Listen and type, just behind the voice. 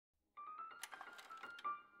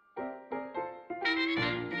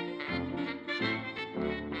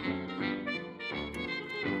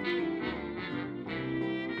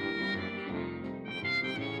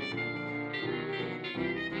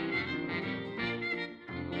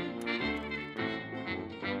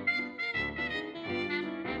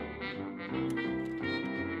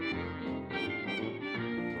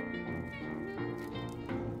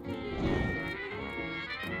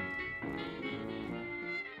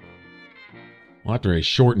Well, after a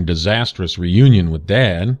short and disastrous reunion with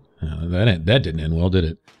Dad, that didn't end well, did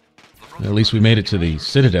it? At least we made it to the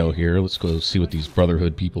Citadel here. Let's go see what these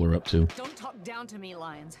Brotherhood people are up to. Don't talk down to me,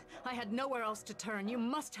 Lyons. I had nowhere else to turn. You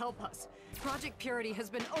must help us. Project Purity has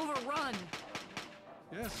been overrun.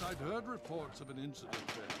 Yes, I'd heard reports of an incident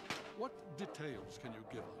there. What details can you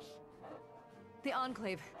give us? The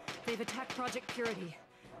Enclave. They've attacked Project Purity.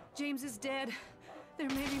 James is dead. There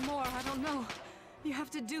may be more. I don't know. You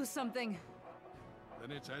have to do something.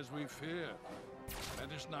 Then it's as we fear.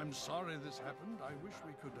 Medicine, I'm sorry this happened. I wish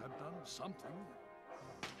we could have done something.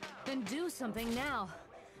 Then do something now.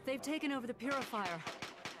 They've taken over the purifier.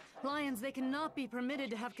 Lyons, they cannot be permitted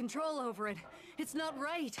to have control over it. It's not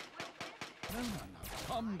right. No.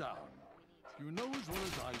 Calm down. You know as well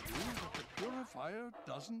as I do that the purifier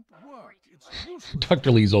doesn't work. It's useless. Dr.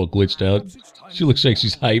 Lee's all glitched out. She looks like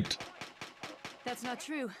she's hyped. That's not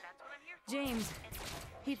true. James,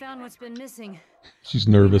 he found what's been missing. She's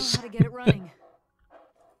nervous. We know how to get it running.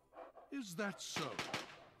 Is that so?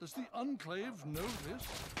 Does the Enclave know this?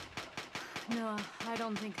 No, I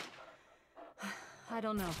don't think... I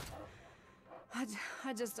don't know.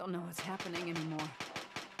 I just don't know what's happening anymore.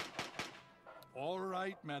 All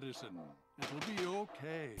right, Madison. It'll be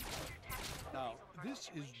okay. Now, this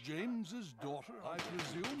is James's daughter, I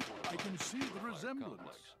presume? I can see the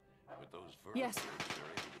resemblance. Yes.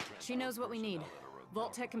 She knows what we need.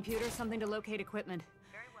 Vault-Tec computer, something to locate equipment.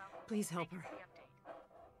 Please help her.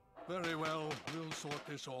 Very well. We'll sort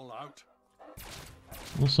this all out.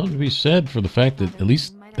 Well, something to be said for the fact that at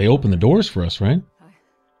least they opened the doors for us, right?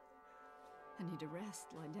 I need to rest,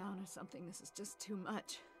 lie down or something. This is just too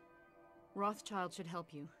much. Rothschild should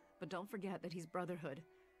help you, but don't forget that he's Brotherhood.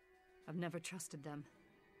 I've never trusted them.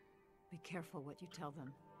 Be careful what you tell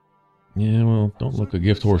them. Yeah, well, don't look a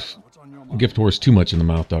gift horse too much in the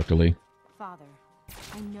mouth, Dr. Lee. Father,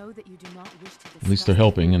 I know that you do not wish to discuss At least they're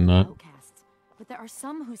helping and not outcasts, but there are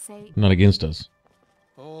some who say against us.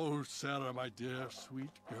 Oh, Sarah, my dear, sweet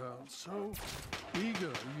girl, so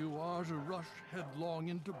eager you are to rush headlong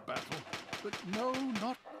into battle. But no,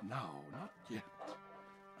 not now, not yet.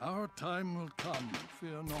 Our time will come,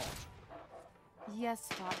 fear not. Yes,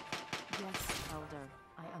 Father. Yes, Elder,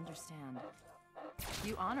 I understand.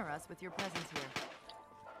 You honor us with your presence here.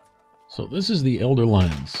 So this is the Elder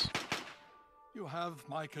Lyons. You have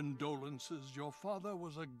my condolences. Your father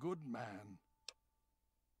was a good man.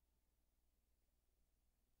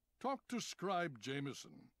 Talk to Scribe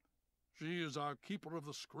Jameson. She is our keeper of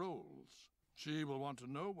the scrolls. She will want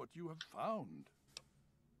to know what you have found.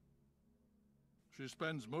 She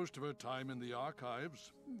spends most of her time in the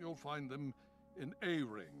archives. You'll find them in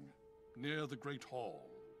A-Ring, near the Great Hall.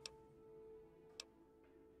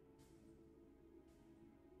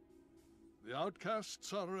 The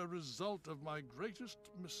outcasts are a result of my greatest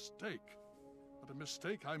mistake, but a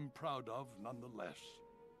mistake I'm proud of nonetheless.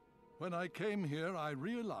 When I came here, I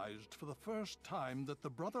realized for the first time that the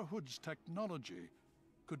Brotherhood's technology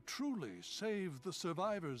could truly save the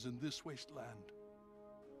survivors in this wasteland.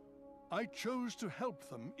 I chose to help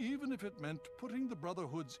them, even if it meant putting the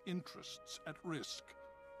Brotherhood's interests at risk.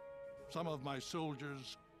 Some of my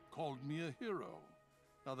soldiers called me a hero.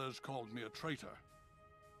 Others called me a traitor.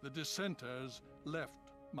 The dissenters left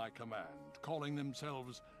my command, calling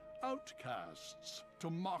themselves outcasts to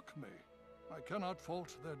mock me. I cannot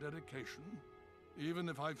fault their dedication, even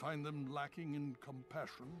if I find them lacking in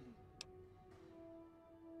compassion.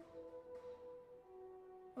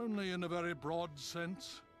 Only in a very broad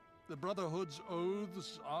sense. The Brotherhood's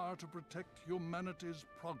oaths are to protect humanity's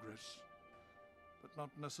progress, but not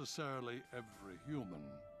necessarily every human.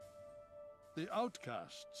 The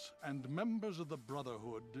outcasts and members of the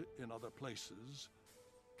Brotherhood in other places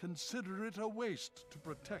consider it a waste to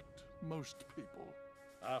protect most people.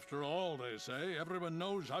 After all, they say, everyone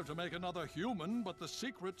knows how to make another human, but the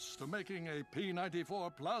secrets to making a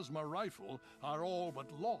P-94 plasma rifle are all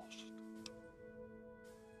but lost.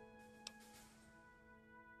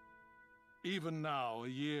 Even now, a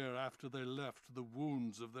year after they left, the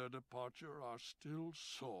wounds of their departure are still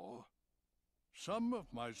sore. Some of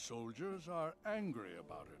my soldiers are angry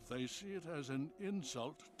about it. They see it as an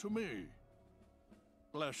insult to me.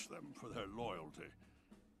 Bless them for their loyalty.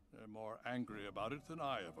 They're more angry about it than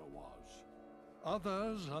I ever was.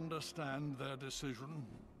 Others understand their decision.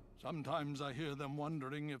 Sometimes I hear them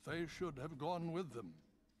wondering if they should have gone with them.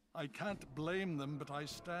 I can't blame them, but I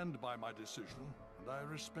stand by my decision, and I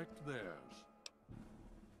respect theirs.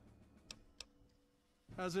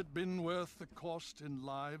 Has it been worth the cost in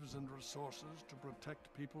lives and resources to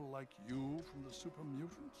protect people like you from the super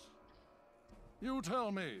mutants? You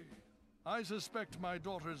tell me. I suspect my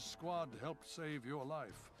daughter's squad helped save your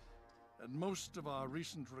life. And most of our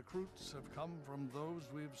recent recruits have come from those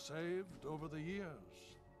we've saved over the years.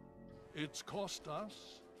 It's cost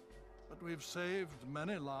us, but we've saved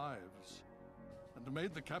many lives and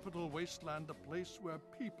made the capital wasteland a place where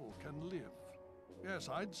people can live. Yes,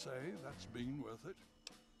 I'd say that's been worth it.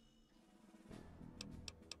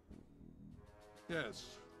 Yes,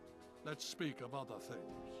 let's speak of other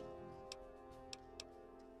things.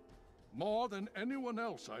 More than anyone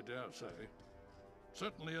else, I dare say.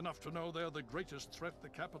 Certainly enough to know they're the greatest threat the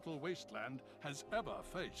capital wasteland has ever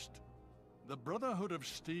faced. The Brotherhood of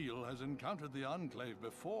Steel has encountered the Enclave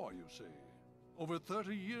before, you see. Over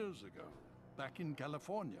 30 years ago, back in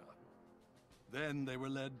California. Then they were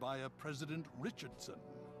led by a President Richardson.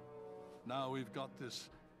 Now we've got this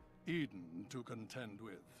Eden to contend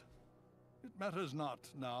with. It matters not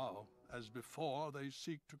now, as before they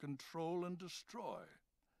seek to control and destroy.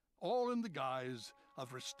 All in the guise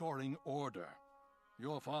of restoring order.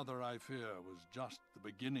 Your father, I fear, was just the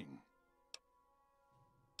beginning.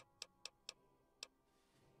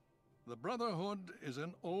 The Brotherhood is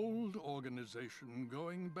an old organization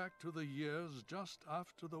going back to the years just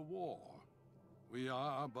after the war. We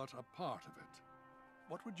are but a part of it.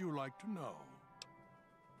 What would you like to know?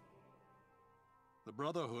 The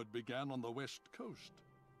Brotherhood began on the West Coast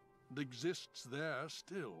and exists there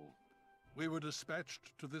still. We were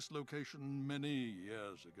dispatched to this location many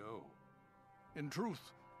years ago. In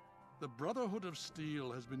truth, the Brotherhood of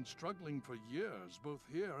Steel has been struggling for years, both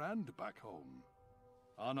here and back home.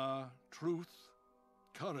 Honor, truth,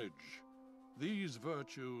 courage. These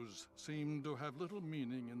virtues seem to have little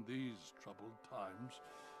meaning in these troubled times,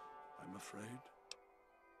 I'm afraid.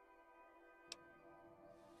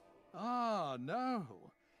 Ah, no.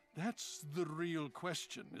 That's the real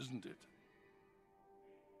question, isn't it?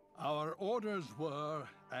 Our orders were,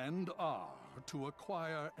 and are, to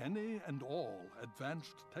acquire any and all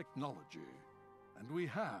advanced technology, and we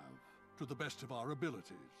have, to the best of our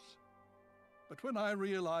abilities. But when I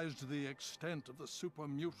realized the extent of the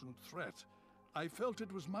super-mutant threat, I felt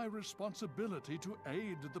it was my responsibility to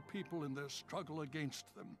aid the people in their struggle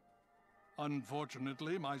against them.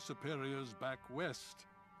 Unfortunately, my superiors back west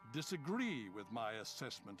disagree with my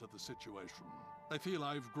assessment of the situation. They feel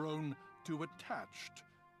I've grown too attached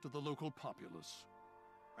to the local populace.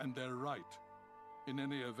 And they're right. In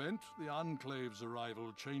any event, the Enclave's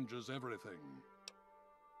arrival changes everything.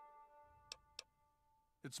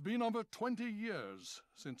 It's been over 20 years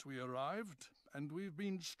since we arrived, and we've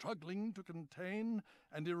been struggling to contain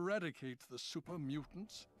and eradicate the super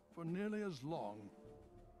mutants for nearly as long.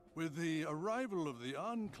 With the arrival of the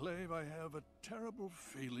Enclave, I have a terrible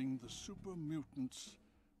feeling the super mutants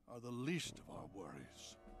are the least of our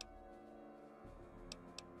worries.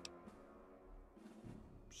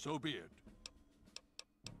 So be it.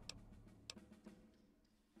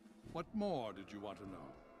 What more did you want to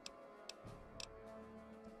know?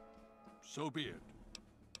 So be it.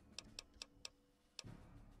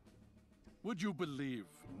 Would you believe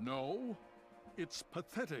no? It's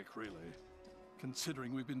pathetic, really,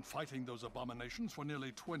 considering we've been fighting those abominations for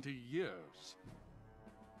nearly 20 years.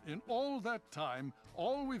 In all that time,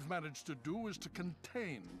 all we've managed to do is to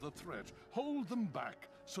contain the threat, hold them back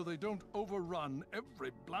so they don't overrun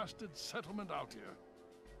every blasted settlement out here.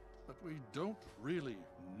 But we don't really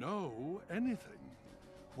know anything.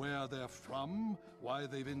 Where they're from, why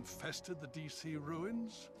they've infested the D.C.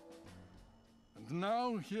 ruins. And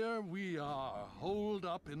now here we are, holed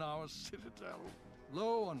up in our Citadel.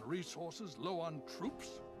 Low on resources, low on troops.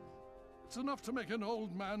 It's enough to make an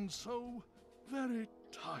old man so very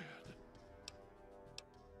tired.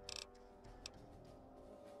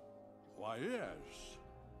 Why, yes.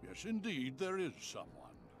 Yes, indeed, there is someone.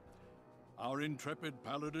 Our intrepid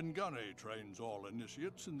Paladin g.e.c.k trains all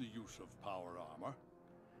initiates in the use of power armor.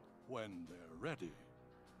 When they're ready.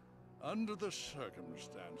 Under the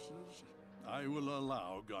circumstances, I will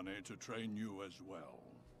allow g.e.c.k to train you as well.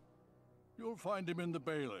 You'll find him in the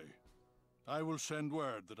Bailey. I will send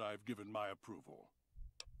word that I've given my approval.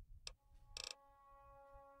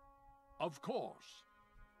 Of course.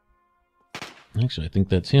 Actually, I think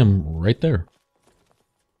that's him right there.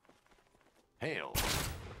 Hail.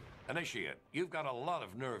 Initiate, you've got a lot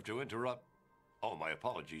of nerve to interrupt. Oh, my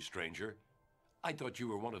apologies, stranger. I thought you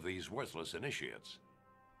were one of these worthless initiates.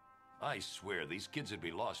 I swear these kids would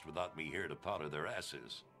be lost without me here to powder their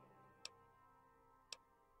asses.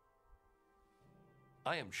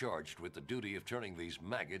 I am charged with the duty of turning these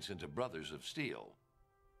maggots into Brothers of Steel.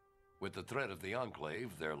 With the threat of the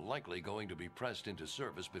Enclave, they're likely going to be pressed into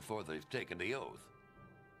service before they've taken the oath.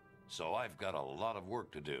 So I've got a lot of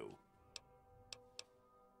work to do.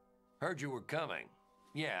 Heard you were coming.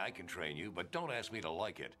 Yeah, I can train you, but don't ask me to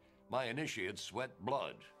like it. My initiates sweat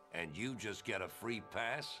blood, and you just get a free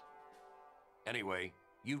pass? Anyway,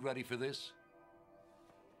 you ready for this?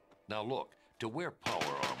 Now look, to wear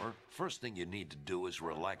power armor, first thing you need to do is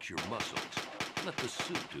relax your muscles. Let the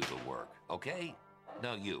suit do the work, okay?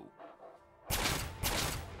 Now you.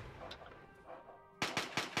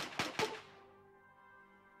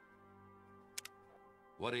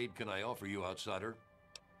 What aid can I offer you, outsider?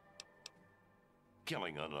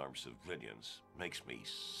 Killing unarmed civilians makes me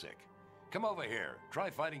sick. Come over here. Try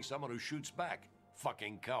fighting someone who shoots back.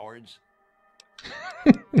 Fucking cowards.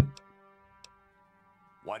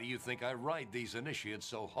 Why do you think I ride these initiates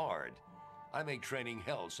so hard? I make training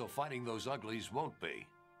hell so fighting those uglies won't be.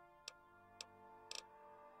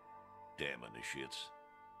 Damn initiates.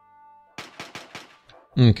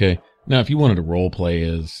 Okay. Now, if you wanted to roleplay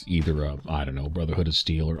as either a, I don't know, Brotherhood of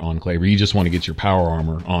Steel or Enclave, or you just want to get your power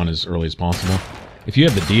armor on as early as possible, if you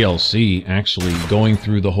have the DLC actually going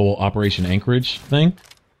through the whole Operation Anchorage thing,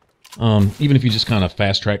 even if you just kind of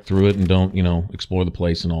fast track through it and don't, you know, explore the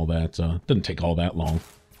place and all that, it doesn't take all that long.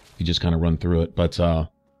 You just kind of run through it. But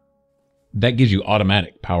that gives you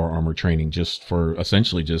automatic power armor training just for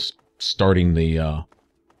essentially just starting the, what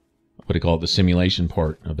do you call it, the simulation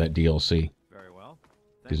part of that DLC.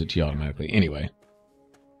 Gives it to you automatically. Anyway.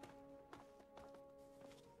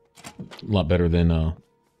 A lot better than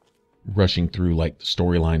rushing through like the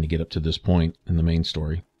storyline to get up to this point in the main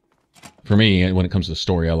story. For me, when it comes to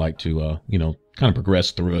story, I like to, you know, kind of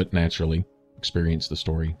progress through it naturally. Experience the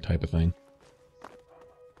story type of thing.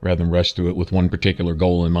 Rather than rush through it with one particular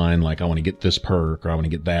goal in mind, like I want to get this perk or I want to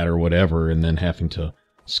get that or whatever, and then having to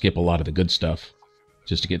skip a lot of the good stuff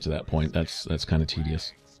just to get to that point. That's kind of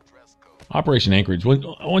tedious. Operation Anchorage,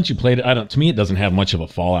 once you played it, to me it doesn't have much of a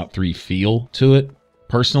Fallout 3 feel to it,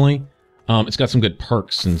 personally. It's got some good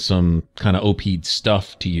perks and some kind of OP'd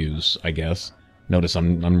stuff to use, I guess. Notice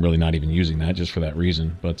I'm really not even using that just for that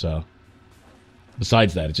reason, but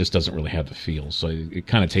besides that, it just doesn't really have the feel, so it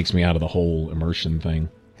kind of takes me out of the whole immersion thing.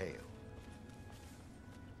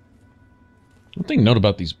 One thing to note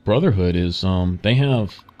about these Brotherhood is they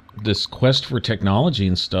have this quest for technology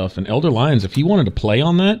and stuff, and Elder Lyons, if he wanted to play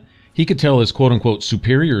on that, he could tell his quote-unquote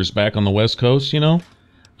superiors back on the West Coast, you know,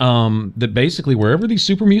 that basically wherever these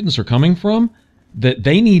super mutants are coming from, that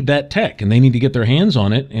they need that tech, and they need to get their hands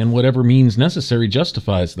on it, and whatever means necessary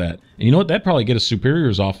justifies that. And you know what? That'd probably get his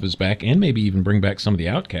superiors off of his back, and maybe even bring back some of the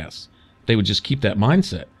outcasts. They would just keep that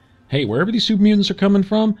mindset. Hey, wherever these super mutants are coming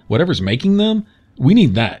from, whatever's making them, we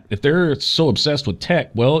need that. If they're so obsessed with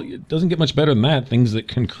tech, well, it doesn't get much better than that. Things that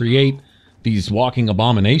can create these walking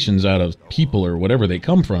abominations out of people or whatever they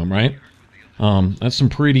come from, right? That's some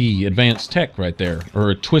pretty advanced tech right there, or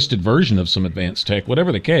a twisted version of some advanced tech,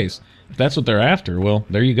 whatever the case. If that's what they're after, well,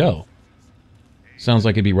 there you go. Sounds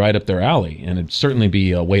like it'd be right up their alley, and it'd certainly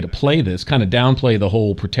be a way to play this, kind of downplay the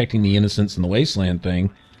whole protecting the innocents in the wasteland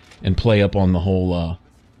thing, and play up on the whole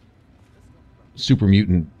super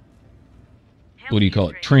mutant, what do you call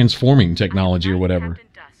it, transforming technology or whatever.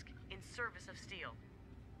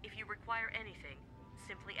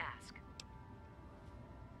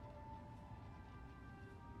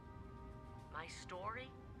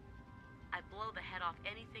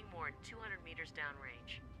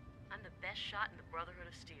 Shot in the Brotherhood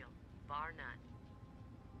of Steel, bar none.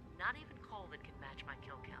 Not even Colvin can match my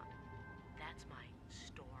kill count. That's my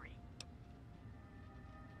story.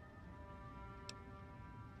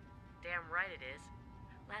 Damn right it is.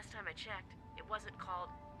 Last time I checked, it wasn't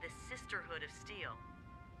called the Sisterhood of Steel.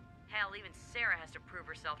 Hell, even Sarah has to prove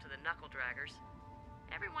herself to the knuckle draggers.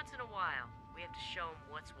 Every once in a while, we have to show them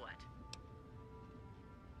what's what.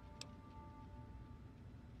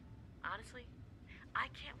 Honestly, I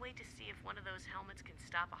can't wait to see if one of those helmets can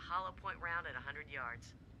stop a hollow point round at 100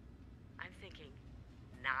 yards. I'm thinking,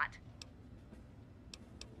 not.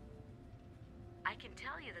 I can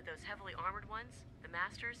tell you that those heavily armored ones, the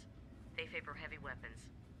Masters, they favor heavy weapons.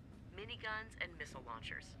 Miniguns and missile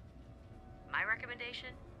launchers. My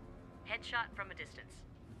recommendation? Headshot from a distance.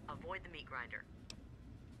 Avoid the meat grinder.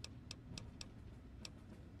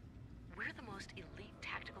 We're the most elite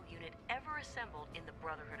tactical unit ever assembled in the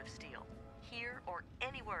Brotherhood of Steel. Here or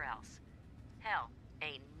anywhere else. Hell,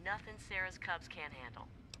 ain't nothing Sarah's Cubs can't handle.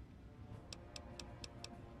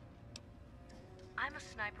 I'm a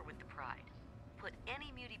sniper with the pride. Put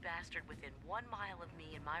any muty bastard within 1 mile of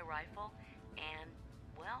me and my rifle, and,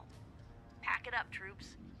 well, pack it up,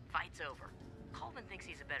 troops. Fight's over. Colvin thinks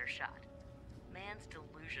he's a better shot. Man's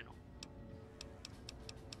delusional.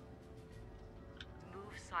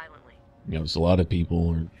 Move silently. You know, there's a lot of people,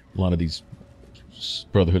 or a lot of these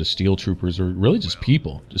Brotherhood of Steel troopers are really just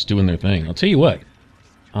people, just doing their thing. I'll tell you what,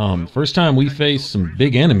 First time we faced some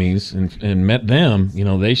big enemies and met them, you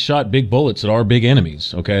know, they shot big bullets at our big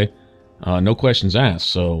enemies, okay? No questions asked.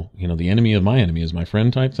 So, you know, the enemy of my enemy is my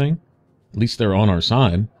friend type thing. At least they're on our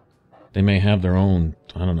side. They may have their own,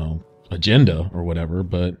 I don't know, agenda or whatever,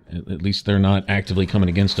 but at least they're not actively coming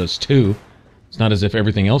against us too. It's not as if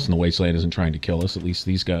everything else in the wasteland isn't trying to kill us. At least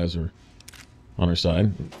these guys are on our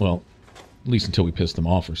side. Well, at least until we piss them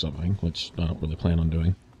off or something, which I don't really plan on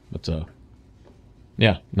doing. But,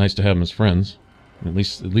 yeah, nice to have them as friends. At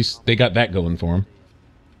least they got that going for them.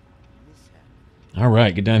 All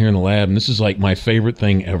right, get down here in the lab, and this is like my favorite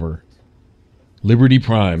thing ever. Liberty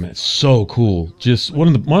Prime. It's so cool. Just one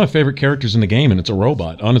of my favorite characters in the game, and it's a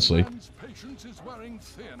robot, honestly. Patience is wearing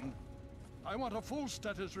thin. I want a full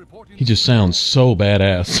status report. He just sounds so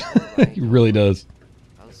badass. He really does.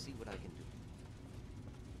 I'll see what I can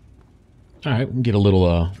do. All right, we can get a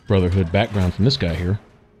little Brotherhood background from this guy here.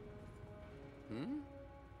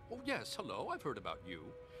 Oh, yes, hello, I've heard about you.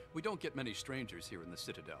 We don't get many strangers here in the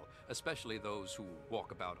Citadel, especially those who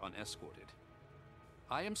walk about unescorted.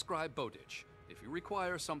 I am Scribe Bowditch. If you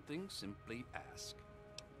require something, simply ask.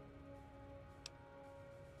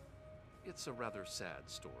 It's a rather sad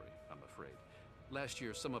story, I'm afraid. Last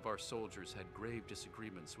year, some of our soldiers had grave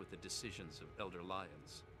disagreements with the decisions of Elder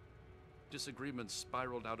Lyons. Disagreements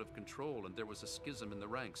spiraled out of control, and there was a schism in the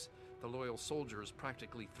ranks. The loyal soldiers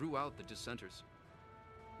practically threw out the dissenters.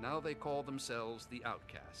 Now they call themselves the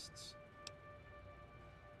Outcasts.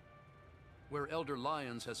 Where Elder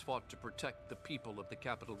Lyons has fought to protect the people of the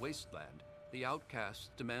capital wasteland, the Outcasts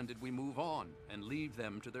demanded we move on and leave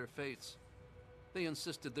them to their fates. They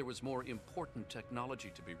insisted there was more important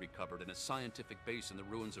technology to be recovered in a scientific base in the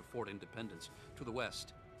ruins of Fort Independence to the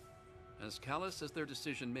west. As callous as their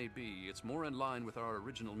decision may be, it's more in line with our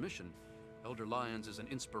original mission. Elder Lyons is an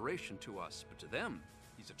inspiration to us, but to them,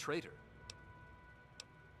 he's a traitor.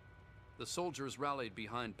 The soldiers rallied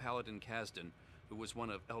behind Paladin Kasdan, who was one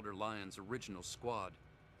of Elder Lyons' original squad.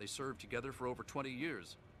 They served together for over 20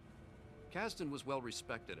 years. Kasdan was well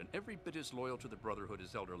respected and every bit as loyal to the Brotherhood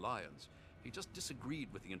as Elder Lyons. He just disagreed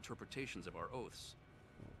with the interpretations of our oaths.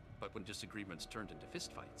 But when disagreements turned into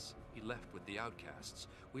fistfights, he left with the Outcasts.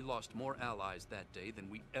 We lost more allies that day than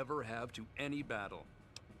we ever have to any battle.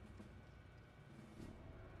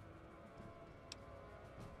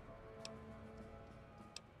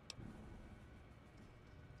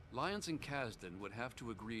 Lyons and Kasdan would have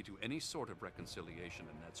to agree to any sort of reconciliation,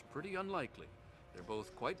 and that's pretty unlikely. They're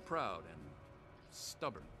both quite proud and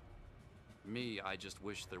stubborn. Me, I just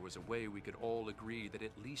wish there was a way we could all agree that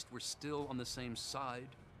at least we're still on the same side.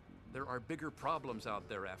 There are bigger problems out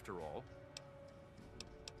there after all.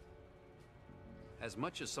 As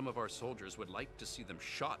much as some of our soldiers would like to see them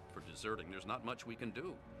shot for deserting, there's not much we can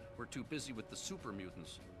do. We're too busy with the super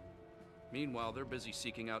mutants. Meanwhile, they're busy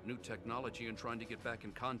seeking out new technology and trying to get back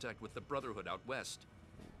in contact with the Brotherhood out west.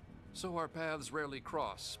 So our paths rarely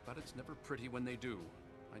cross, but it's never pretty when they do.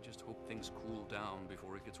 I just hope things cool down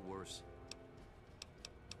before it gets worse.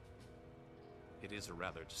 It is a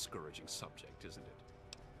rather discouraging subject, isn't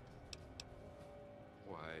it?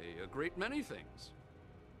 Why, a great many things.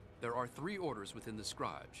 There are 3 orders within the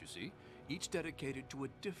scribes, you see, each dedicated to a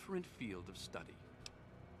different field of study.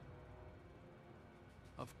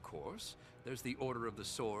 Of course, there's the Order of the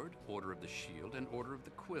Sword, Order of the Shield, and Order of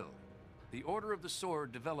the Quill. The Order of the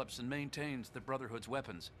Sword develops and maintains the Brotherhood's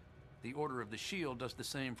weapons. The Order of the Shield does the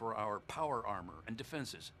same for our power armor and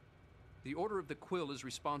defenses. The Order of the Quill is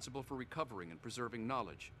responsible for recovering and preserving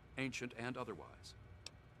knowledge, ancient and otherwise.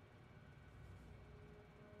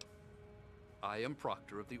 I am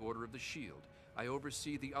Proctor of the Order of the Shield. I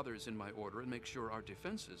oversee the others in my order and make sure our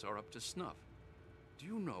defenses are up to snuff. Do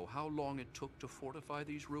you know how long it took to fortify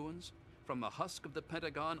these ruins? From the husk of the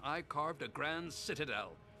Pentagon, I carved a grand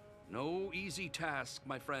citadel. No easy task,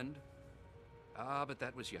 my friend. Ah, but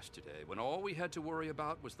that was yesterday, when all we had to worry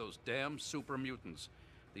about was those damn super mutants.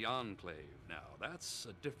 The Enclave, now, that's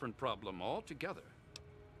a different problem altogether.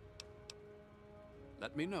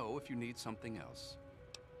 Let me know if you need something else.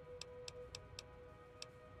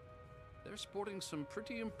 They're sporting some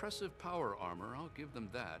pretty impressive power armor, I'll give them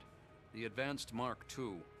that. The Advanced Mark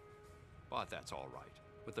II. But that's all right.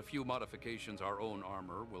 With a few modifications, our own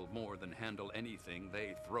armor will more than handle anything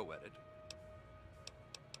they throw at it.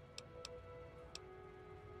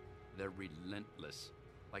 They're relentless,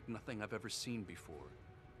 like nothing I've ever seen before.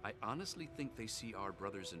 I honestly think they see our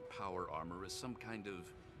brothers in power armor as some kind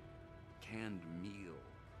of canned meal.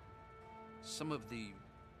 Some of the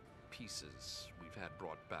pieces we've had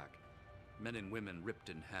brought back, men and women ripped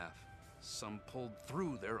in half, some pulled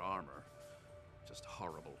through their armor. Just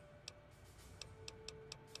horrible.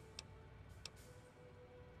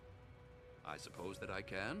 I suppose that I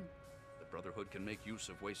can. The Brotherhood can make use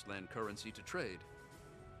of wasteland currency to trade.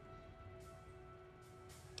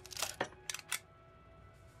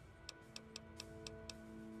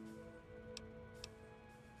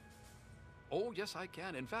 Oh, yes, I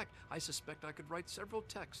can. In fact, I suspect I could write several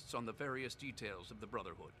texts on the various details of the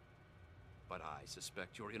Brotherhood. But I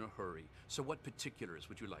suspect you're in a hurry, so what particulars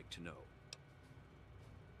would you like to know?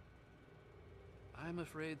 I'm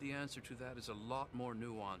afraid the answer to that is a lot more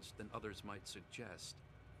nuanced than others might suggest.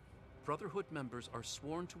 Brotherhood members are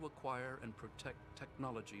sworn to acquire and protect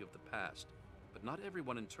technology of the past, but not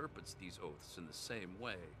everyone interprets these oaths in the same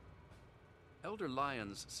way. Elder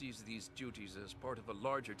Lyons sees these duties as part of a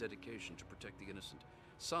larger dedication to protect the innocent.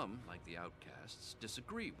 Some, like the outcasts,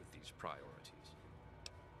 disagree with these priorities.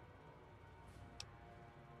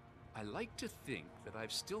 I like to think that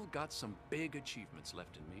I've still got some big achievements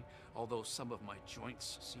left in me, although some of my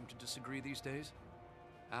joints seem to disagree these days.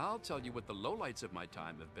 I'll tell you what the lowlights of my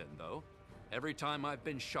time have been, though. Every time I've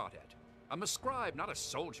been shot at. I'm a scribe, not a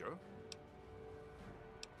soldier.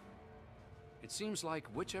 It seems like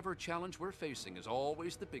whichever challenge we're facing is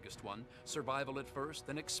always the biggest one. Survival at first,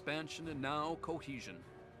 then expansion, and now cohesion.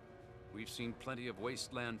 We've seen plenty of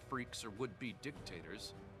wasteland freaks or would-be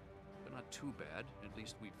dictators. They're not too bad. At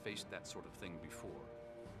least we've faced that sort of thing before.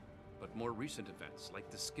 But more recent events, like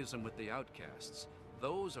the schism with the outcasts,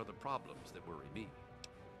 those are the problems that worry me.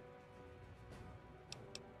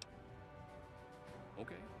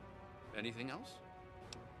 Okay. Anything else?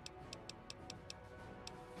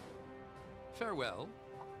 Farewell.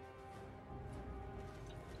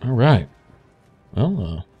 All right.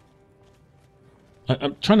 Well,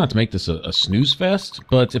 I'm trying not to make this a snooze fest,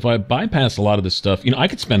 but if I bypass a lot of this stuff, I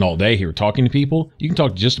could spend all day here talking to people. You can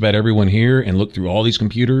talk to just about everyone here and look through all these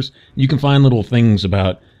computers. You can find little things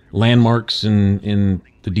about landmarks in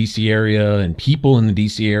the DC area and people in the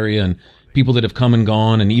DC area and people that have come and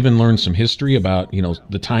gone, and even learn some history about,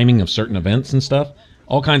 the timing of certain events and stuff.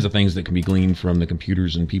 All kinds of things that can be gleaned from the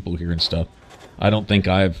computers and people here and stuff. I don't think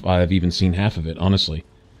I've even seen half of it, honestly.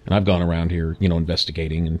 And I've gone around here,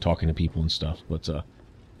 investigating and talking to people and stuff, but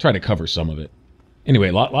try to cover some of it. Anyway,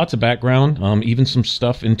 lots of background, even some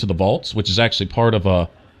stuff into the vaults, which is actually part of our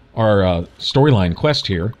storyline quest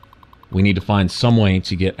here. We need to find some way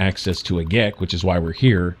to get access to a g.e.c.k, which is why we're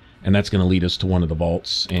here, and that's going to lead us to one of the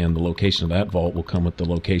vaults, and the location of that vault will come with the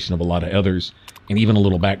location of a lot of others, and even a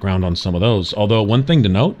little background on some of those. Although, one thing to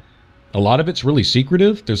note, a lot of it's really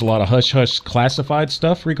secretive. There's a lot of hush-hush classified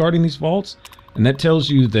stuff regarding these vaults, and that tells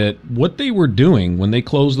you that what they were doing when they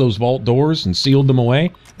closed those vault doors and sealed them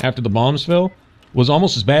away after the bombs fell was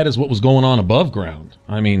almost as bad as what was going on above ground.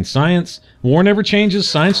 I mean, war never changes,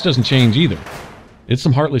 science doesn't change either. It's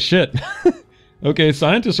some heartless shit. Okay,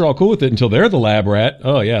 scientists are all cool with it until they're the lab rat.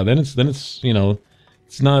 Oh yeah, then it's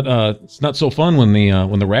it's not so fun when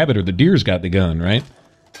the rabbit or the deer's got the gun, right?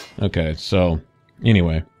 Okay, so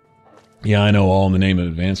anyway. Yeah, I know, all in the name of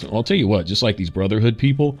advancement. Well, I'll tell you what, just like these Brotherhood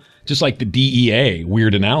people, just like the DEA,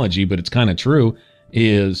 weird analogy, but it's kind of true,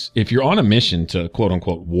 is if you're on a mission to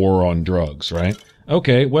quote-unquote war on drugs, right?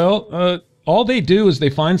 Okay, well, all they do is they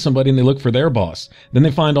find somebody and they look for their boss. Then they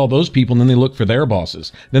find all those people and then they look for their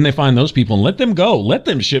bosses. Then they find those people and let them go. Let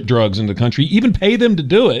them ship drugs into the country, even pay them to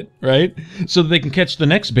do it, right? So that they can catch the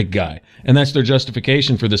next big guy. And that's their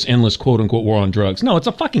justification for this endless quote-unquote war on drugs. No, it's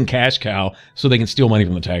a fucking cash cow so they can steal money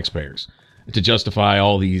from the taxpayers to justify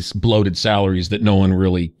all these bloated salaries that no one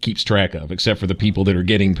really keeps track of, except for the people that are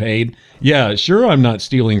getting paid. Yeah, sure, I'm not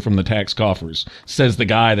stealing from the tax coffers, says the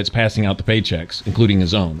guy that's passing out the paychecks, including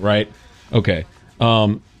his own, right? Okay,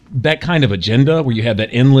 that kind of agenda where you have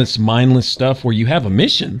that endless, mindless stuff where you have a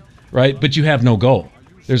mission, right, but you have no goal.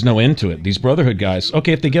 There's no end to it. These Brotherhood guys,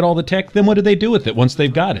 okay, if they get all the tech, then what do they do with it once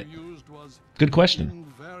they've got it? Good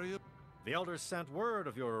question. The elders sent word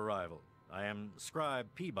of your arrival. I am Scribe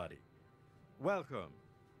Peabody. Welcome,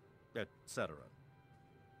 etc.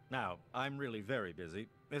 Now, I'm really very busy.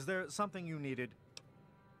 Is there something you needed?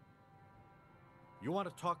 You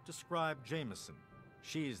want to talk to Scribe Jameson.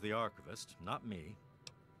 She's the archivist, not me.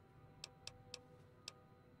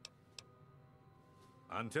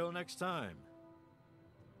 Until next time.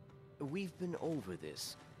 We've been over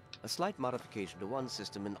this. A slight modification to one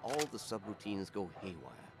system and all the subroutines go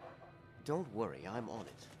haywire. Don't worry, I'm on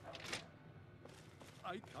it.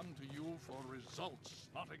 I come to you for results,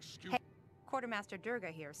 not excuses. Hey, Quartermaster Durga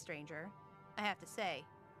here, stranger. I have to say,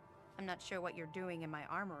 I'm not sure what you're doing in my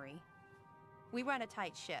armory. We run a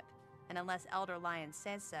tight ship, and unless Elder Lyons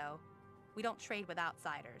says so, we don't trade with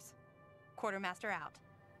outsiders. Quartermaster out.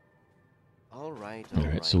 All right,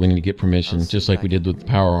 so we need to get permission, just like we did with the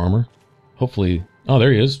power armor. Hopefully... Oh,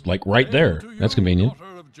 there he is, like right there. That's convenient.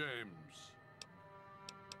 Daughter of James.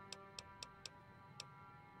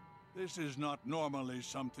 This is not normally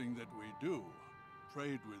something that we do.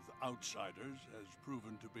 Trade with outsiders has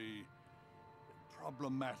proven to be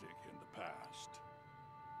problematic in the past.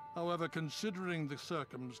 However, considering the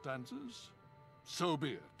circumstances, so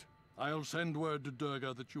be it. I'll send word to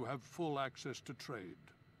Durga that you have full access to trade.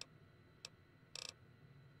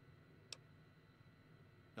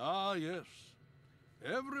 Ah, yes.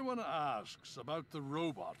 Everyone asks about the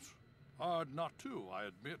robot. Hard not to, I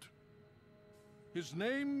admit. His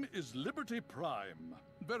name is Liberty Prime.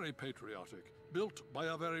 Very patriotic. Built by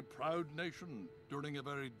a very proud nation during a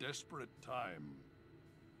very desperate time.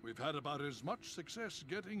 We've had about as much success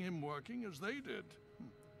getting him working as they did.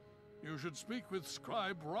 You should speak with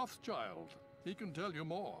Scribe Rothschild. He can tell you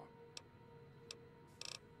more.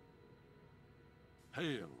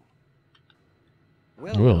 Hail.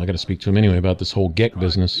 Well, I gotta speak to him anyway about this whole g.e.c.k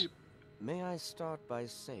business. May I start by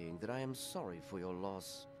saying that I am sorry for your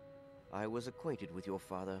loss. I was acquainted with your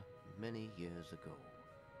father many years ago.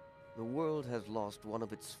 The world has lost one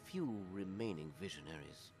of its few remaining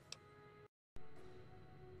visionaries.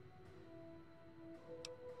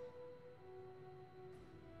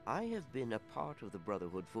 I have been a part of the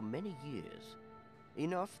Brotherhood for many years,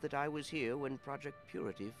 enough that I was here when Project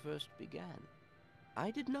Purity first began.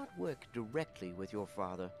 I did not work directly with your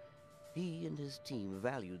father. He and his team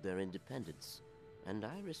valued their independence, and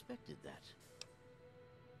I respected that.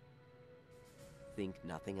 Think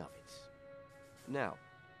nothing of it. Now,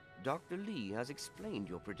 Dr. Lee has explained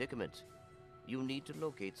your predicament. You need to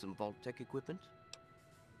locate some Vault-Tec equipment.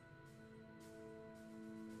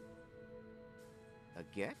 A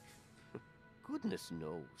g.e.c.k? Goodness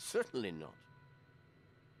no, certainly not.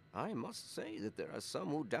 I must say that there are some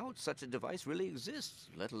who doubt such a device really exists,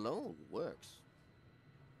 let alone works.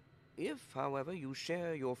 If, however, you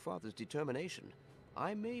share your father's determination,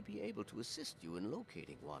 I may be able to assist you in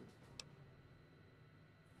locating one.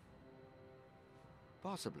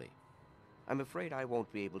 Possibly. I'm afraid I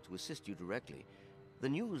won't be able to assist you directly. The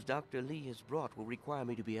news Dr. Lee has brought will require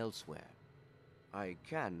me to be elsewhere. I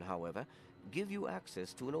can, however, give you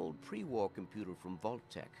access to an old pre-war computer from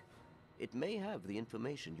Vault-Tec. It may have the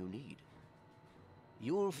information you need.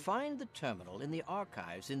 You'll find the terminal in the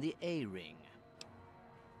archives in the A-Ring.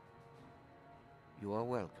 You are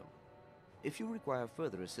welcome. If you require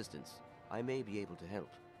further assistance, I may be able to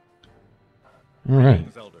help. All right,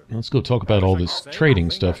 let's go talk about all this trading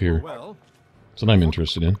stuff here. That's what I'm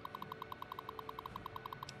interested in.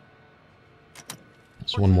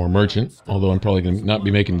 It's one more merchant, although I'm probably going to not be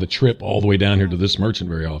making the trip all the way down here to this merchant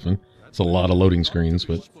very often. It's a lot of loading screens,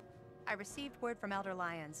 but... I received word from Elder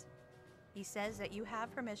Lyons. He says that you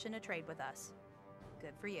have permission to trade with us.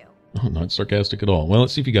 Good for you. Oh, not sarcastic at all. Well,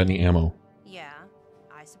 let's see if you got any ammo. Yeah,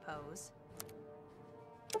 I suppose.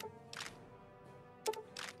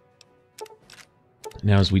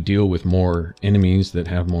 Now, as we deal with more enemies that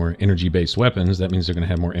have more energy-based weapons, that means they're going to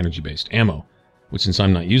have more energy-based ammo, which, since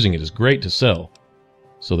I'm not using it, is great to sell,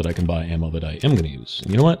 so that I can buy ammo that I am going to use.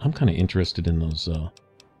 And you know what? I'm kind of interested in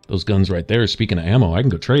those guns right there. Speaking of ammo, I can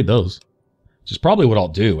go trade those. Which is probably what I'll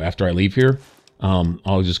do after I leave here.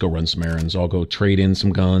 I'll just go run some errands. I'll go trade in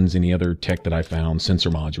some guns, any other tech that I found, sensor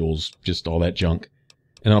modules, just all that junk.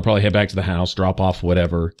 And I'll probably head back to the house, drop off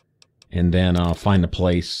whatever, and then find a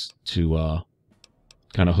place to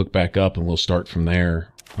kind of hook back up, and we'll start from there.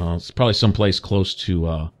 It's probably someplace close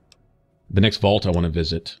to the next vault I want to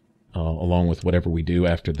visit. Along with whatever we do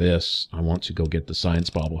after this, I want to go get the science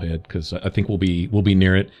bobblehead, because I think we'll be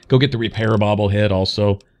near it. Go get the repair bobblehead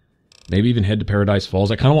also. Maybe even head to Paradise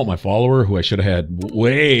Falls. I kind of want my follower, who I should have had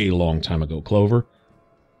way long time ago, Clover.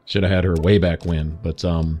 Should have had her way back when, but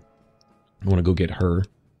I want to go get her.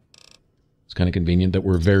 It's kind of convenient that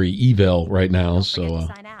we're very evel right now, so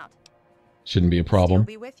shouldn't be a problem.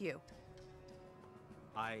 Be with you.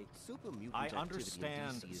 I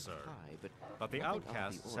understand, sir, but the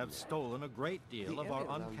outcasts have stolen a great deal of our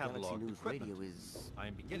uncatalogued equipment. I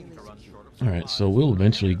am beginning to run short of supplies. Alright, so we'll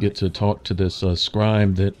eventually get to talk to this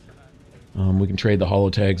scribe that we can trade the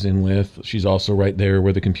holotags in with. She's also right there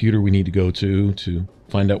where the computer we need to go to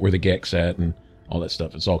find out where the g.e.c.k's at and all that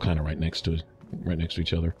stuff. It's all kind of right next to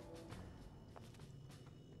each other.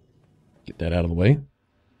 Get that out of the way.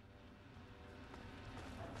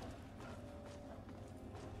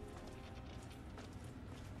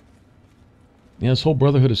 Yeah, this whole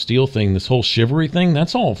Brotherhood of Steel thing, this whole chivalry thing,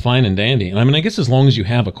 that's all fine and dandy. And I mean, I guess as long as you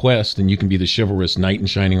have a quest, then you can be the chivalrous knight in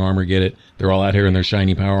shining armor, get it? They're all out here in their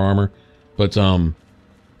shiny power armor. But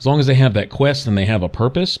as long as they have that quest, then they have a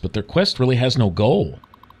purpose, but their quest really has no goal.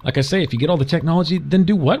 Like I say, if you get all the technology, then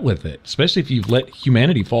do what with it? Especially if you've let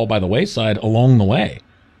humanity fall by the wayside along the way.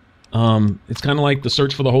 It's kind of like the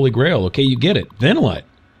search for the Holy Grail. Okay, you get it. Then what?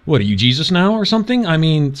 What, are you Jesus now or something? I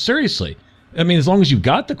mean, seriously. I mean, as long as you've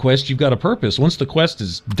got the quest, you've got a purpose. Once the quest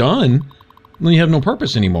is done, then you have no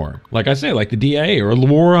purpose anymore. Like I say, like the DIA or the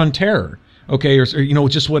War on Terror. Okay, or you know,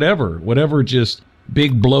 just whatever just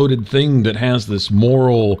big bloated thing that has this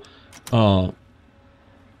moral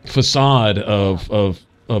facade of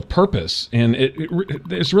purpose, and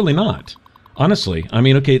it's really not. Honestly, I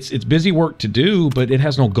mean, okay, it's busy work to do, but it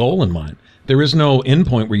has no goal in mind. There is no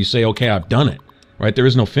endpoint where you say, okay, I've done it, right? There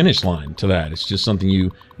is no finish line to that. It's just something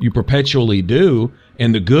you perpetually do,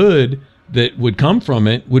 and the good that would come from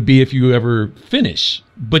it would be if you ever finish,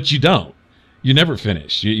 but you don't. You never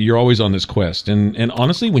finish. You're always on this quest, and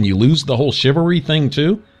honestly, when you lose the whole chivalry thing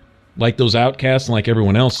too, like those outcasts and like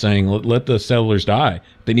everyone else saying, let the settlers die.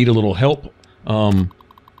 They need a little help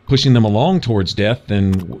pushing them along towards death,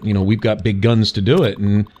 then, you know, we've got big guns to do it.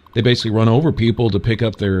 And they basically run over people to pick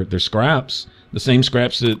up their scraps, the same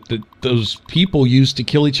scraps that those people used to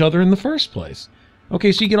kill each other in the first place.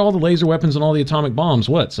 Okay, so you get all the laser weapons and all the atomic bombs.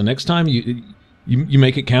 What? So next time you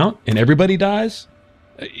make it count and everybody dies?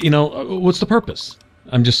 You know, what's the purpose?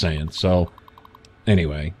 I'm just saying. So,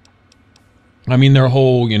 anyway. I mean, their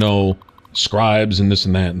whole, you know, scribes and this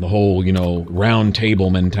and that, and the whole, you know, round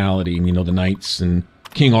table mentality, and, you know, the knights and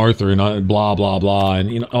King Arthur and blah, blah, blah,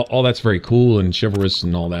 and, you know, all that's very cool and chivalrous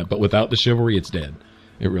and all that, but without the chivalry, it's dead.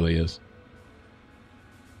 It really is.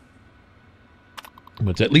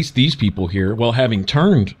 But at least these people here, well, having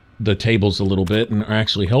turned the tables a little bit and are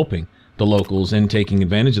actually helping the locals and taking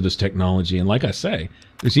advantage of this technology, and like I say,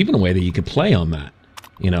 there's even a way that you could play on that,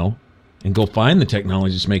 you know, and go find the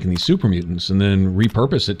technology that's making these super mutants and then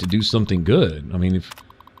repurpose it to do something good. I mean, if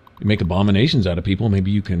you make abominations out of people,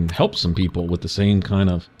 maybe you can help some people with the same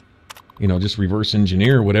kind of, you know, just reverse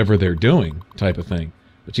engineer whatever they're doing type of thing.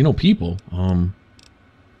 But, you know, people, I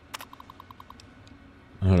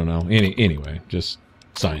don't know. Anyway, just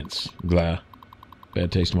science. Blah.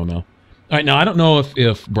 Bad taste in my mouth. All right, now, I don't know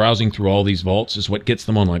if browsing through all these vaults is what gets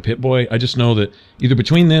them on my Pip-Boy. I just know that either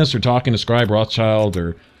between this or talking to Scribe Rothschild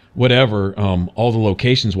or whatever, all the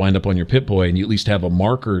locations wind up on your Pip-Boy, and you at least have a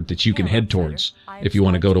marker that you can head towards if you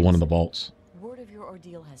want to go to one of the vaults. Word of your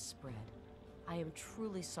ordeal has spread. I am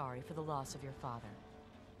truly sorry for the loss of your father.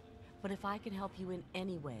 But if I can help you in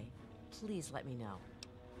any way, please let me know.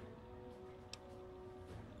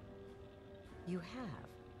 You have?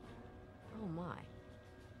 Oh my.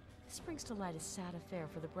 This brings to light a sad affair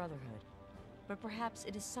for the Brotherhood, but perhaps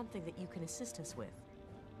it is something that you can assist us with.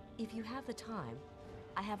 If you have the time,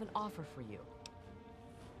 I have an offer for you.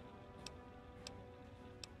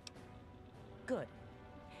 Good.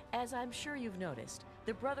 As I'm sure you've noticed,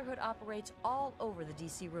 the Brotherhood operates all over the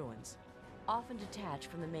D.C. ruins, often detached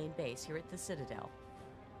from the main base here at the Citadel.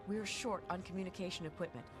 We're short on communication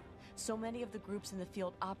equipment, so many of the groups in the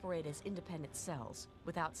field operate as independent cells,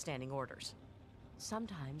 without standing orders.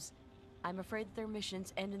 Sometimes, I'm afraid that their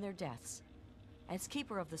missions end in their deaths. As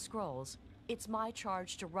Keeper of the Scrolls, it's my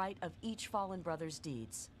charge to write of each fallen brother's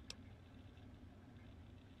deeds.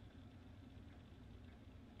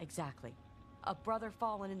 Exactly. A brother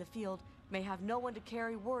fallen in the field may have no one to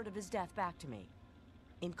carry word of his death back to me.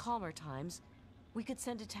 In calmer times, we could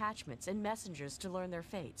send detachments and messengers to learn their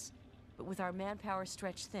fates, but with our manpower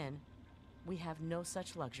stretched thin, we have no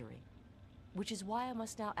such luxury. Which is why I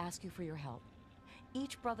must now ask you for your help.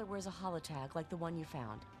 Each brother wears a holotag like the one you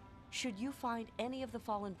found. Should you find any of the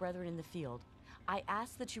fallen brethren in the field, I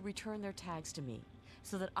ask that you return their tags to me,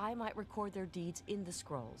 so that I might record their deeds in the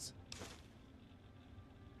scrolls.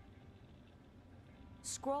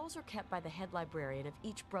 Scrolls are kept by the head librarian of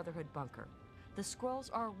each Brotherhood bunker. The scrolls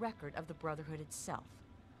are a record of the Brotherhood itself.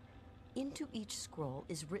 Into each scroll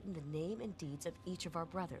is written the name and deeds of each of our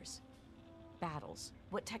brothers. Battles,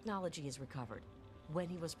 what technology is recovered, when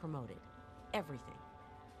he was promoted, everything.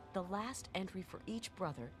 The last entry for each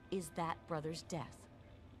brother is that brother's death.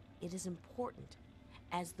 It is important,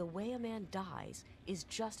 as the way a man dies is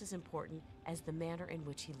just as important as the manner in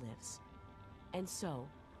which he lives. And so,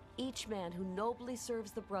 each man who nobly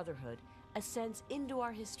serves the Brotherhood ascends into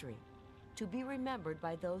our history, to be remembered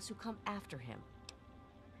by those who come after him.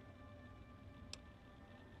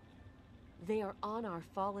 They are on our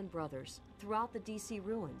fallen brothers throughout the DC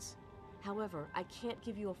ruins. However, I can't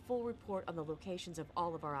give you a full report on the locations of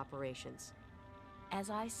all of our operations.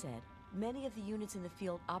 As I said, many of the units in the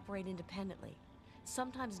field operate independently,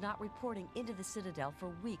 sometimes not reporting into the Citadel for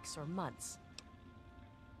weeks or months.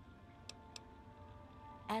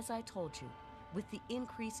 As I told you, with the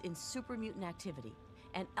increase in super mutant activity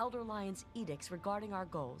and Elder Lyons' edicts regarding our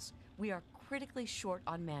goals, we are critically short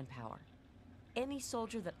on manpower. Any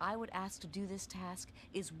soldier that I would ask to do this task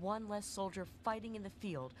is one less soldier fighting in the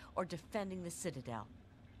field or defending the Citadel.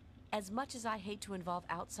 As much as I hate to involve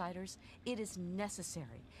outsiders, it is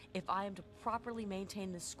necessary if I am to properly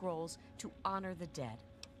maintain the scrolls to honor the dead.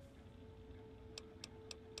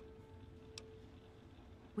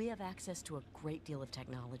 We have access to a great deal of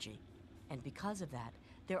technology, and because of that,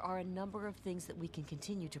 there are a number of things that we can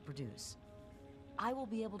continue to produce. I will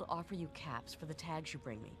be able to offer you caps for the tags you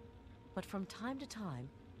bring me, but from time to time,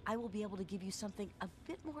 I will be able to give you something a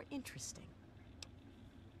bit more interesting.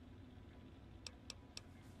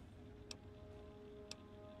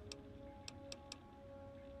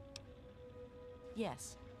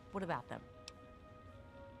 Yes, what about them?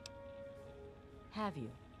 Have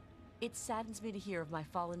you? It saddens me to hear of my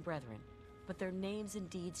fallen brethren, but their names and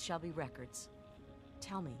deeds shall be records.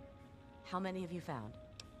 Tell me, how many have you found?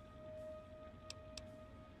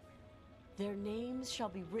 Their names shall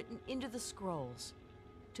be written into the scrolls,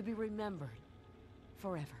 to be remembered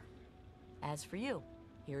forever. As for you,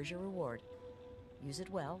 here's your reward. Use it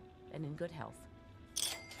well and in good health.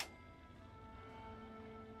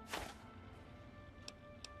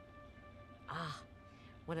 Ah,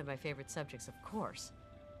 one of my favorite subjects, of course.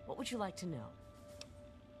 What would you like to know?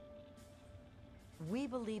 We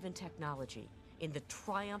believe in technology, in the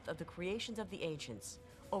triumph of the creations of the ancients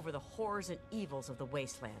over the horrors and evils of the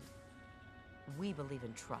wasteland. We believe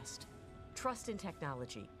in trust. Trust in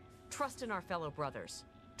technology. Trust in our fellow brothers.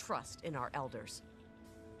 Trust in our elders.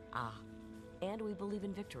 Ah, and we believe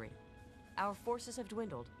in victory. Our forces have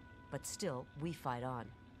dwindled, but still we fight on.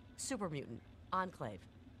 Super mutant, enclave,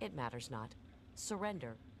 it matters not.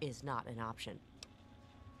 Surrender is not an option.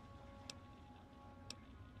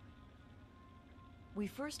 We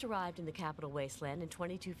first arrived in the capital wasteland in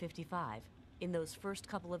 2255. In those first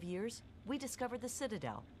couple of years, we discovered the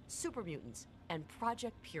Citadel, super mutants, and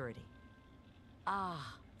Project Purity.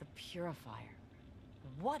 Ah, the Purifier.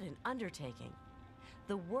 What an undertaking.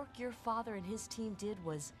 The work your father and his team did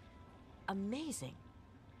was amazing.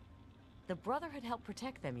 The Brotherhood helped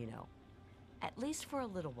protect them, you know, at least for a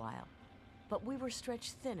little while. But we were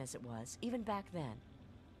stretched thin as it was, even back then.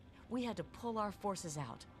 We had to pull our forces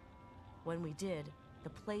out. When we did, the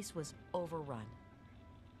place was overrun.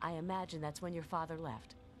 I imagine that's when your father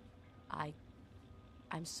left.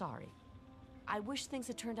 I'm sorry. I wish things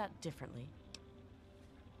had turned out differently.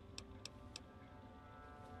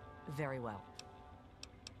 Very well.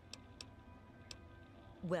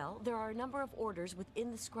 Well, there are a number of orders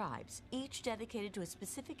within the scribes, each dedicated to a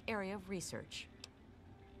specific area of research.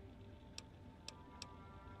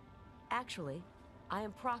 Actually, I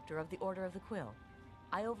am Proctor of the Order of the Quill.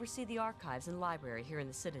 I oversee the archives and library here in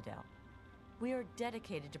the Citadel. We are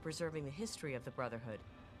dedicated to preserving the history of the Brotherhood,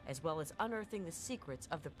 as well as unearthing the secrets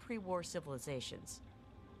of the pre-war civilizations.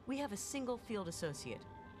 We have a single field associate,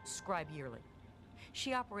 Scribe Yearling.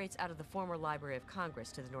 She operates out of the former Library of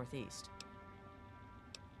Congress to the northeast.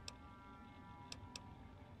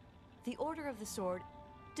 The Order of the Sword,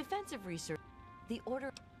 defensive research, the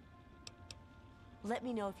Order... Let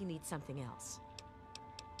me know if you need something else.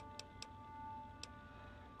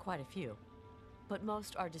 Quite a few, but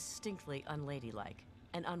most are distinctly unladylike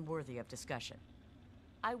and unworthy of discussion.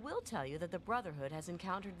 I will tell you that the Brotherhood has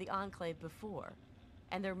encountered the Enclave before,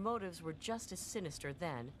 and their motives were just as sinister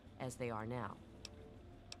then as they are now.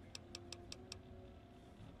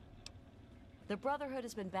 The Brotherhood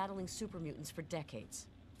has been battling super mutants for decades,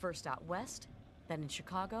 first out west, then in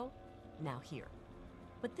Chicago, now here.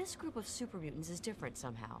 But this group of super mutants is different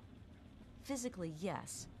somehow. Physically,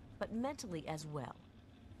 yes, but mentally as well.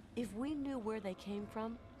 If we knew where they came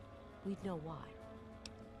from, we'd know why.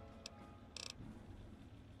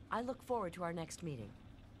 I look forward to our next meeting.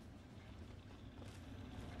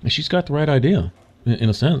 She's got the right idea, in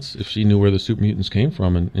a sense, if she knew where the super mutants came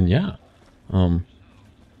from, and yeah.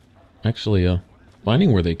 Actually,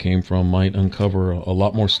 finding where they came from might uncover a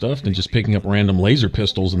lot more stuff than just picking up random laser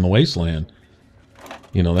pistols in the wasteland.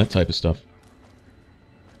 You know, that type of stuff.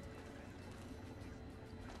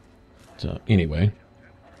 So, anyway.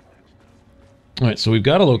 Alright, so we've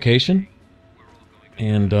got a location.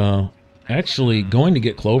 And, actually, going to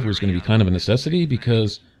get Clover is going to be kind of a necessity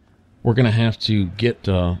because we're going to have to get,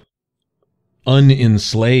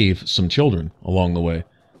 unenslave some children along the way.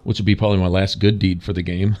 Which will be probably my last good deed for the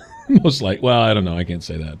game. Most like, well, I don't know, I can't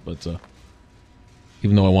say that, but,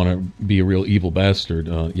 even though I want to be a real evil bastard,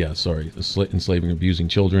 yeah, sorry, enslaving and abusing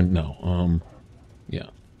children, no, yeah,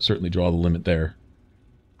 certainly draw the limit there.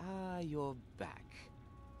 Ah, you're back.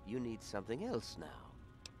 You need something else now.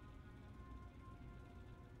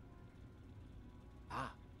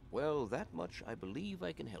 Ah, well, that much I believe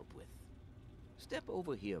I can help with. Step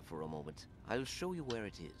over here for a moment. I'll show you where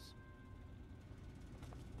it is.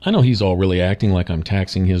 I know he's all really acting like I'm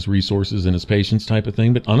taxing his resources and his patience type of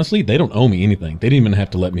thing, but honestly, they don't owe me anything. They didn't even have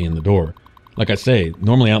to let me in the door. Like I say,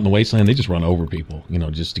 normally out in the wasteland, they just run over people, you know,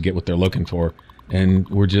 just to get what they're looking for. And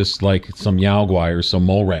we're just like some Yaogwai or some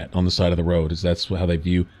mole rat on the side of the road. That's how they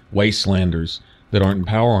view wastelanders that aren't in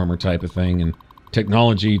power armor type of thing. And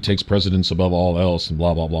technology takes precedence above all else and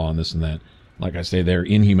blah, blah, blah, and this and that. Like I say, their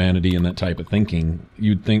inhumanity and that type of thinking,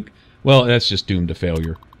 you'd think, well, that's just doomed to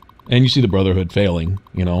failure. And you see the Brotherhood failing,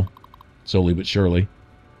 you know, slowly but surely,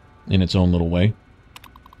 in its own little way.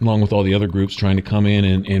 Along with all the other groups trying to come in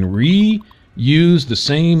and reuse the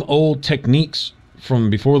same old techniques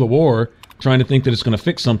from before the war, trying to think that it's going to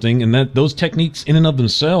fix something, and that those techniques in and of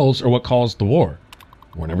themselves are what caused the war.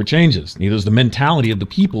 War never changes. Neither is the mentality of the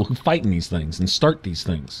people who fight in these things and start these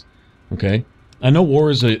things. Okay? I know war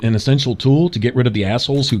is an essential tool to get rid of the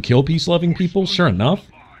assholes who kill peace-loving people, sure enough.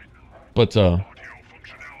 But,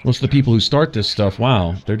 most of the people who start this stuff,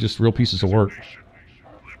 wow, they're just real pieces of work.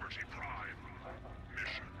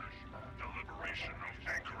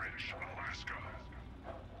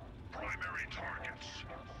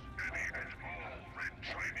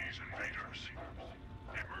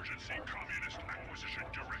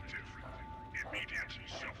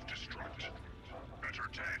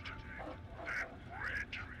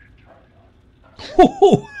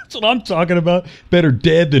 That's what I'm talking about. Better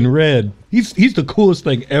dead than red. He's the coolest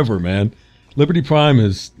thing ever, man. Liberty Prime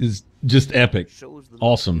is just epic.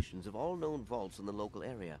 Awesome. Locations of all known vaults in the local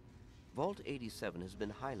area. Vault 87 has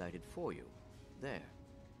been highlighted for you. There.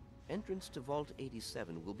 Entrance to Vault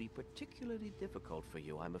 87 will be particularly difficult for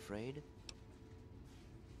you, I'm afraid.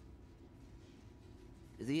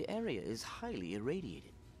 The area is highly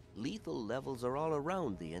irradiated. Lethal levels are all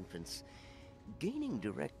around the entrance. Gaining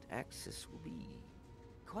direct access will be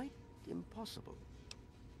quite impossible.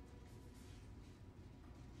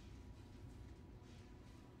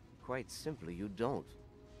 Quite simply, you don't.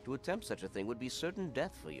 To attempt such a thing would be certain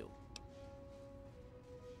death for you.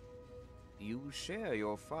 You share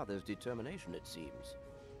your father's determination, it seems.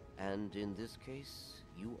 And in this case,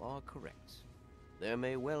 you are correct. There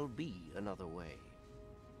may well be another way.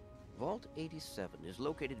 Vault 87 is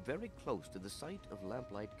located very close to the site of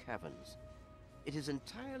Lamplight Caverns. It is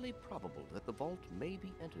entirely probable that the vault may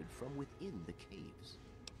be entered from within the caves.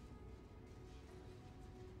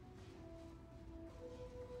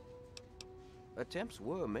 Attempts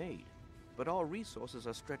were made, but our resources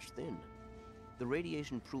are stretched thin. The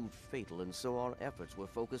radiation proved fatal, and so our efforts were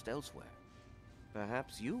focused elsewhere.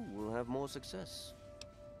 Perhaps you will have more success.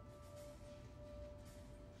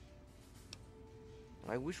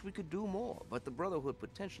 I wish we could do more, but the Brotherhood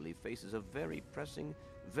potentially faces a very pressing,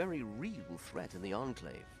 very real threat in the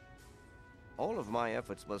Enclave. All of my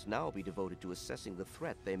efforts must now be devoted to assessing the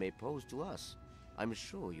threat they may pose to us. I'm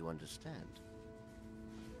sure you understand.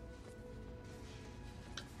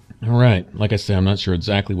 All right. Like I said, I'm not sure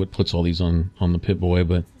exactly what puts all these on the Pip-Boy,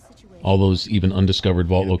 but all those even undiscovered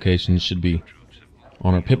vault locations should be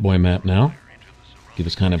on our Pip-Boy map now. Give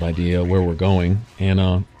us kind of idea where we're going. And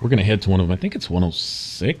we're going to head to one of them. I think it's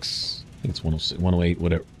 106. I think it's 106, 108,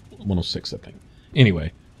 whatever. 106, I think.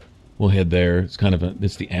 Anyway, we'll head there. It's kind of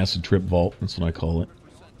it's the acid trip vault. That's what I call it.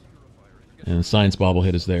 And the science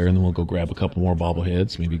bobblehead is there. And then we'll go grab a couple more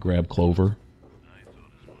bobbleheads. Maybe grab Clover.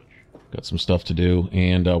 Got some stuff to do.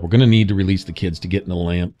 And we're going to need to release the kids to get in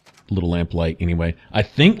the Little Lamplight anyway. I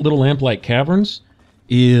think Little Lamplight Caverns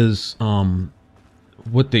is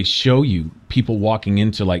what they show you. People walking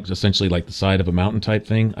into, like, essentially like the side of a mountain type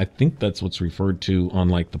thing. I think that's what's referred to on,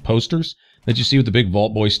 like, the posters that you see with the big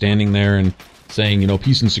vault boy standing there and saying, you know,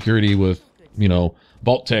 peace and security with, you know,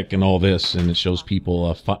 vault tech and all this. And it shows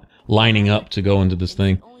people lining up to go into this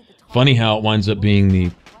thing. Funny how it winds up being the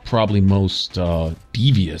probably most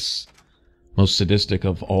devious, most sadistic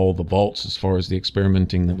of all the vaults as far as the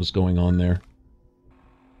experimenting that was going on there.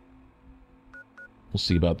 We'll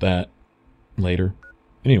see about that later.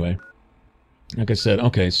 Anyway, like I said,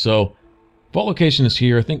 okay, so vault location is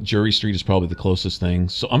here. I think Jury Street is probably the closest thing.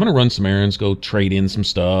 So I'm going to run some errands, go trade in some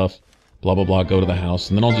stuff, blah, blah, blah, go to the house,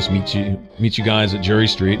 and then I'll just meet you guys at Jury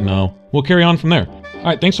Street, and we'll carry on from there. All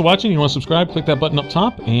right, thanks for watching. If you want to subscribe, click that button up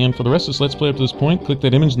top, and for the rest of this Let's Play up to this point, click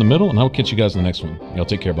that image in the middle, and I'll catch you guys in the next one. Y'all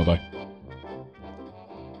take care. Bye-bye.